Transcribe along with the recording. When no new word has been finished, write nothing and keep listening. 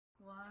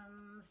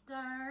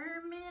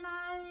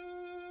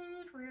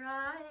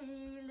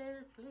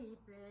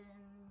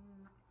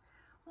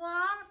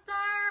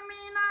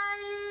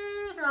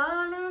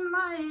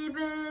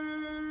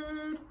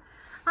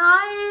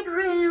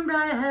dreamed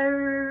I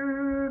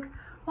heard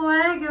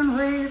wagon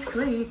wheels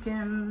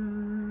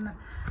creaking,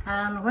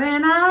 and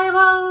when I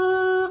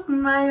woke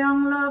my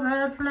young love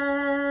had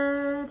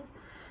fled.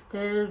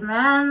 'Tis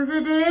man's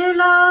a day,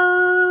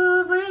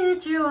 love,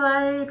 with you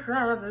I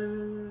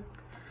travel.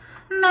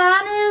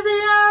 Man is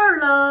your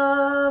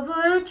love,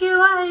 with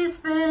you I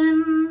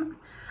spin.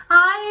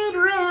 I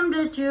dreamed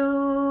that you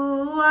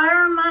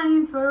are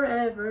mine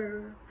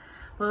forever,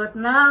 but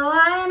now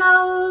I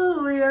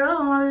know you're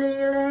only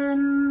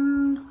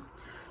land.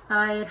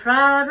 I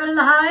travel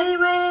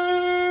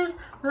highways,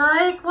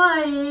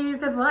 likewise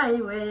the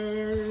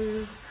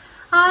byways.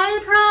 I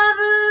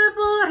travel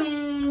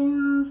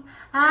boatings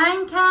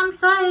and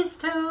campsites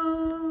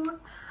too.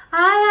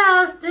 I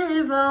asked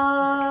if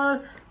all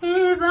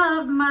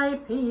of my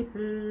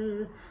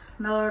people,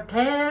 nor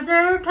tails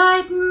or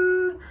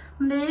titans,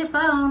 they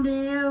found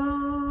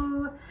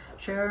you.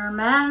 Sure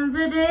man's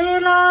a day,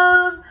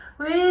 love,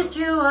 with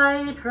you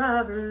I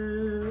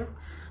travel.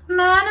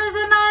 Man is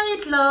a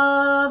night,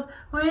 love,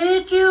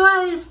 with you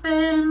I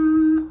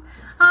spend.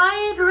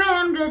 I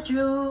dreamed that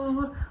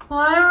you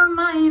were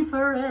mine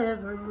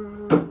forever,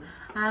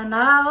 and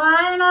now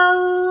I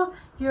know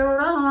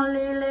you're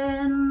only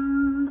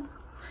land.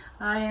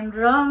 I'm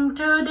drunk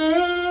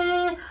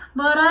today,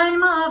 but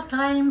I'm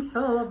oft-time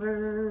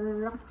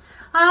sober.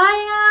 I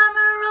am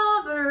a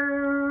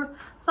rover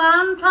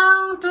from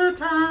town to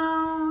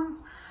town,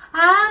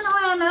 and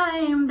when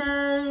I'm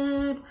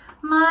dead,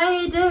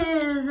 my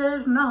days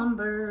is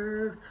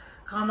numbered.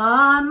 Come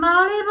on,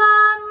 Molly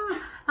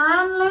Bun,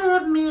 and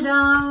live me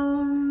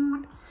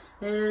down.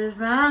 This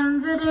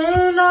man's a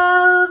day,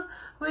 love,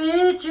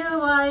 with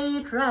you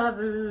I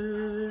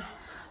travel.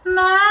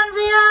 Man's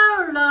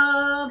your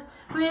love,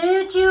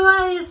 with you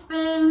I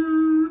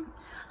spin.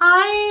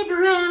 I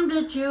dreamed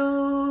that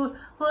you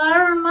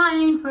were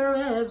mine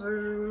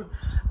forever,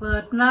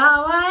 but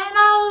now I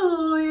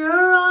know